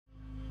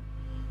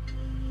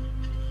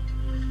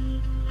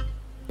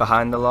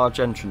Behind the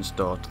large entrance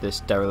door to this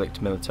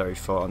derelict military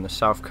fort on the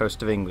south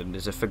coast of England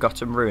is a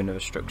forgotten ruin of a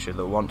structure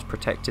that once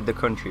protected the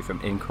country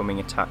from incoming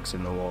attacks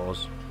in the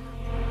wars.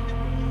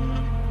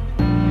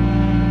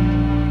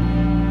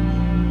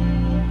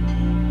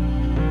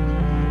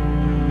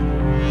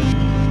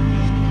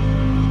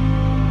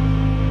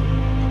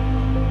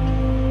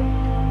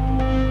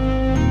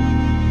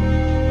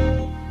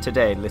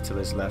 Today little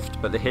is left,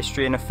 but the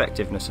history and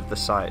effectiveness of the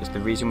site is the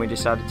reason we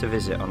decided to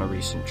visit on a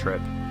recent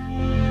trip.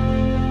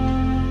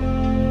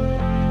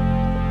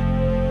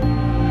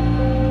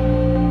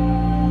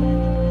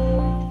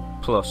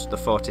 Plus, the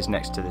fort is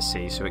next to the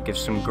sea, so it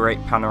gives some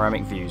great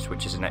panoramic views,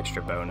 which is an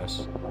extra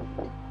bonus.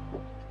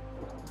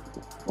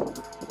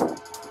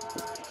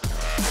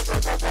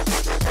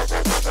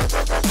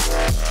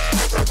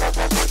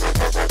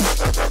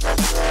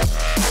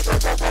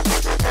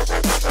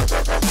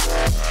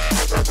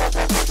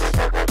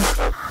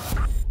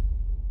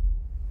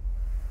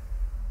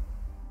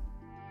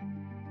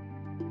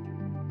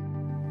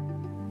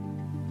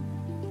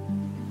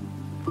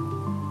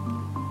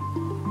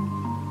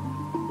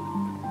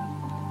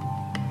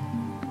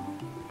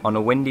 On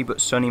a windy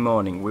but sunny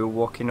morning, we were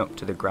walking up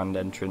to the grand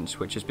entrance,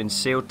 which has been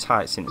sealed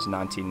tight since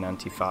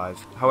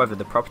 1995. However,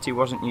 the property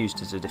wasn't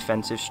used as a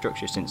defensive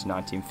structure since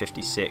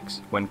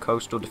 1956, when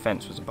coastal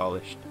defence was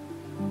abolished.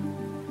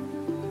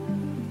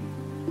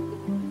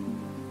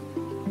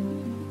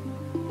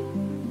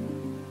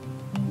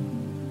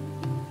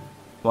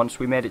 Once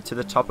we made it to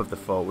the top of the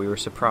fort, we were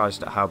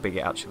surprised at how big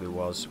it actually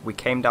was. We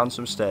came down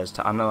some stairs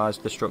to analyse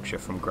the structure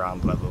from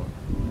ground level.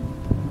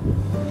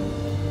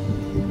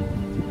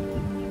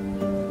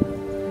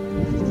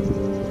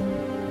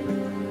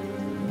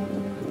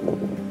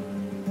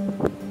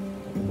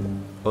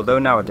 Although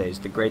nowadays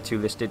the Grade 2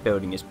 listed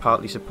building is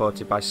partly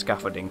supported by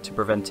scaffolding to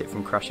prevent it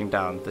from crashing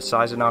down, the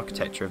size and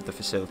architecture of the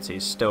facility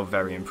is still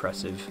very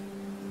impressive.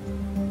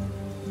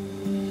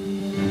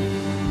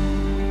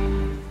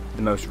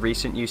 The most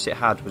recent use it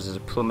had was as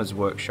a plumber's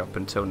workshop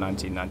until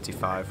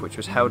 1995, which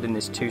was held in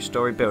this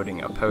two-storey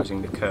building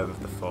opposing the curve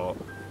of the fort.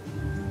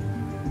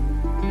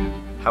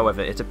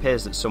 However, it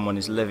appears that someone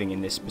is living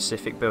in this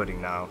specific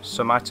building now.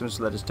 Some items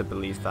led us to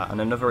believe that,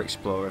 and another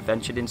explorer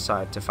ventured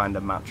inside to find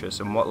a mattress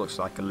and what looks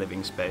like a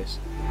living space.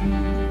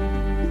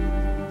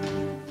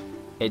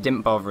 It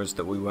didn't bother us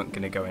that we weren't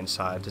going to go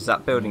inside, as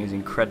that building is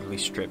incredibly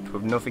stripped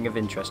with nothing of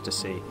interest to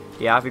see.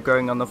 The ivy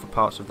growing on other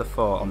parts of the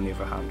fort, on the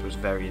other hand, was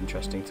very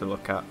interesting to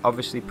look at,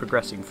 obviously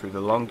progressing through the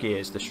long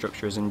years the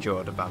structure has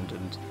endured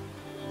abandoned.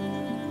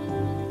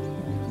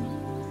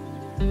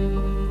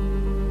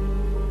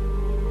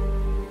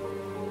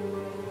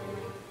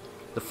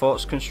 The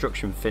fort's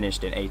construction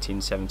finished in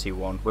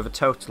 1871 with a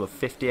total of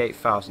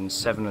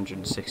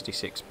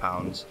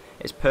 £58,766.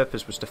 Its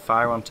purpose was to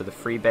fire onto the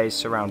 3 bays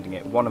surrounding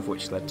it, one of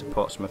which led to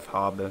Portsmouth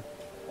Harbour.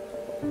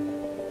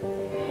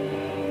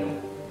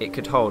 It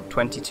could hold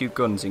 22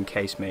 guns in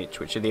casemates,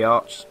 which are the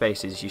arched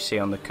spaces you see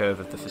on the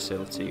curve of the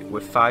facility,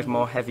 with 5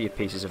 more heavier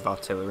pieces of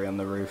artillery on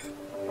the roof.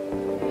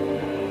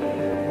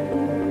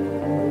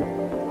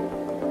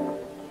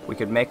 We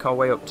could make our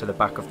way up to the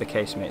back of the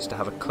casemates to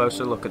have a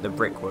closer look at the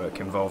brickwork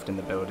involved in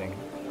the building.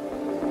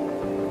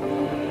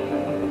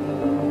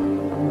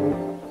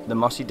 The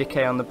mossy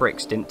decay on the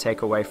bricks didn't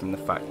take away from the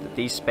fact that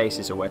these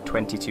spaces are where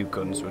 22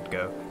 guns would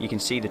go. You can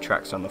see the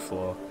tracks on the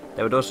floor.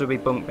 There would also be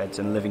bunk beds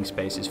and living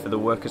spaces for the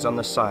workers on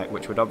the site,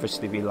 which would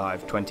obviously be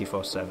live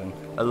 24/7,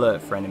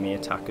 alert for enemy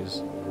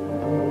attackers.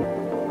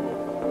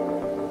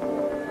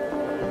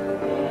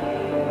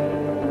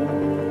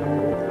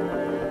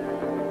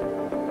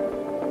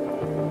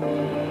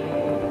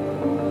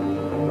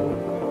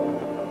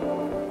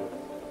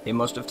 It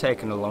must have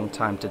taken a long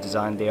time to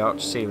design the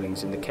arched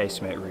ceilings in the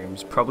casemate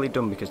rooms, probably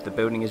done because the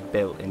building is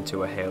built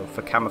into a hill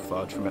for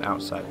camouflage from an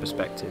outside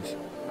perspective.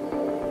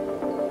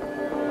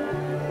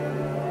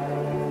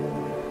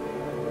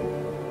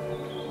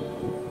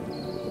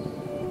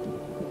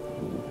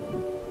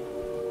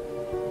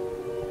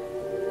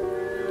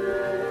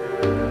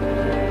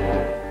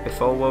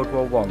 Before World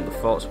War I, the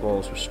fort's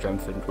walls were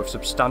strengthened with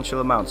substantial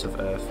amounts of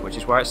earth, which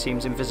is why it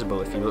seems invisible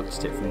if you looked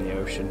at it from the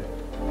ocean.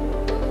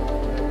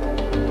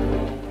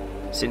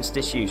 Since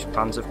disuse,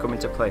 plans have come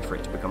into play for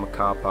it to become a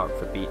car park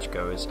for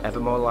beachgoers, ever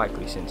more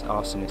likely since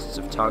arsonists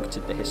have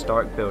targeted the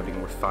historic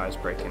building with fires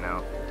breaking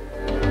out.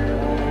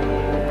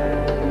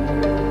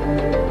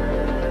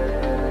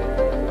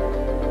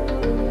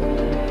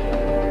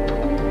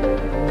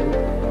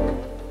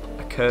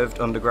 A curved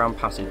underground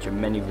passage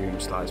and many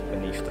rooms lies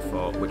beneath the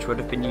fort, which would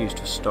have been used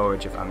for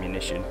storage of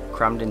ammunition,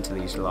 crammed into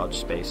these large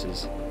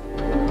spaces.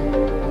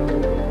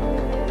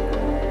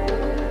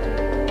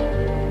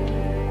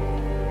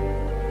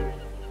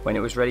 When it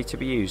was ready to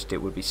be used,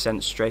 it would be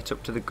sent straight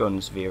up to the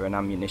guns via an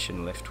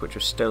ammunition lift, which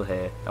was still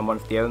here, and one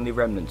of the only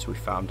remnants we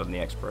found on the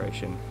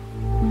exploration.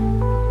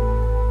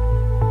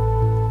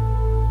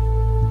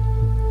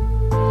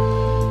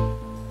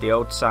 The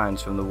old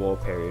signs from the war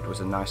period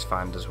was a nice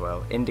find as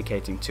well,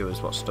 indicating to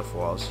us what stuff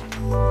was.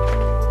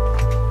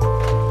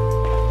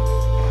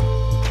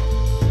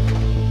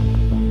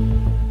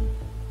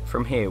 From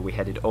From here we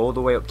headed all the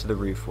way up to the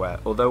roof where,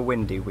 although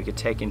windy, we could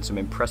take in some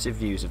impressive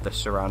views of the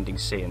surrounding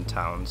sea and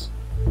towns.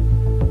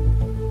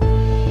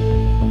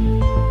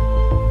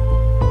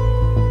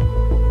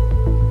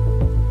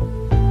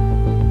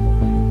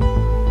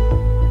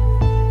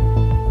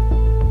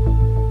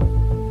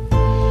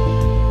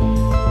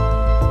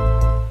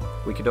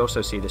 We could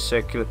also see the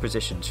circular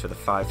positions for the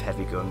 5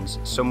 heavy guns.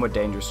 Some were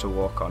dangerous to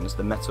walk on as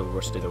the metal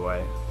rusted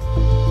away.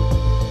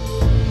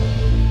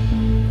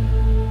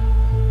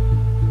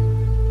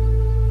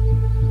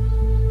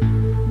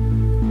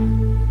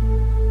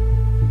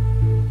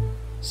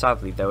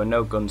 Sadly, there were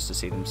no guns to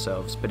see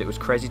themselves, but it was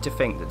crazy to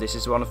think that this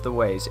is one of the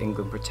ways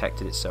England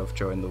protected itself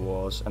during the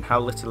wars, and how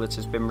little it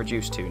has been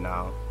reduced to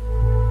now.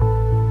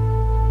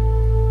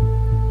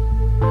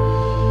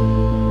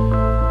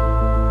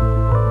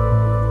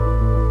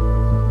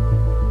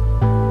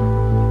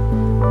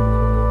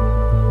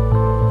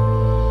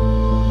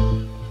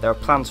 There are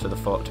plans for the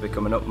fort to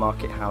become an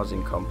upmarket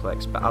housing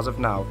complex, but as of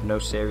now, no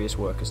serious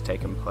work has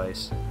taken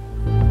place.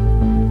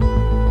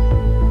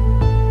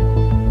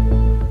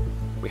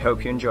 We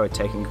hope you enjoyed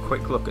taking a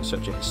quick look at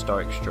such a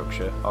historic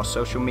structure. Our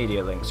social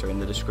media links are in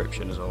the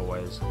description as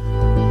always.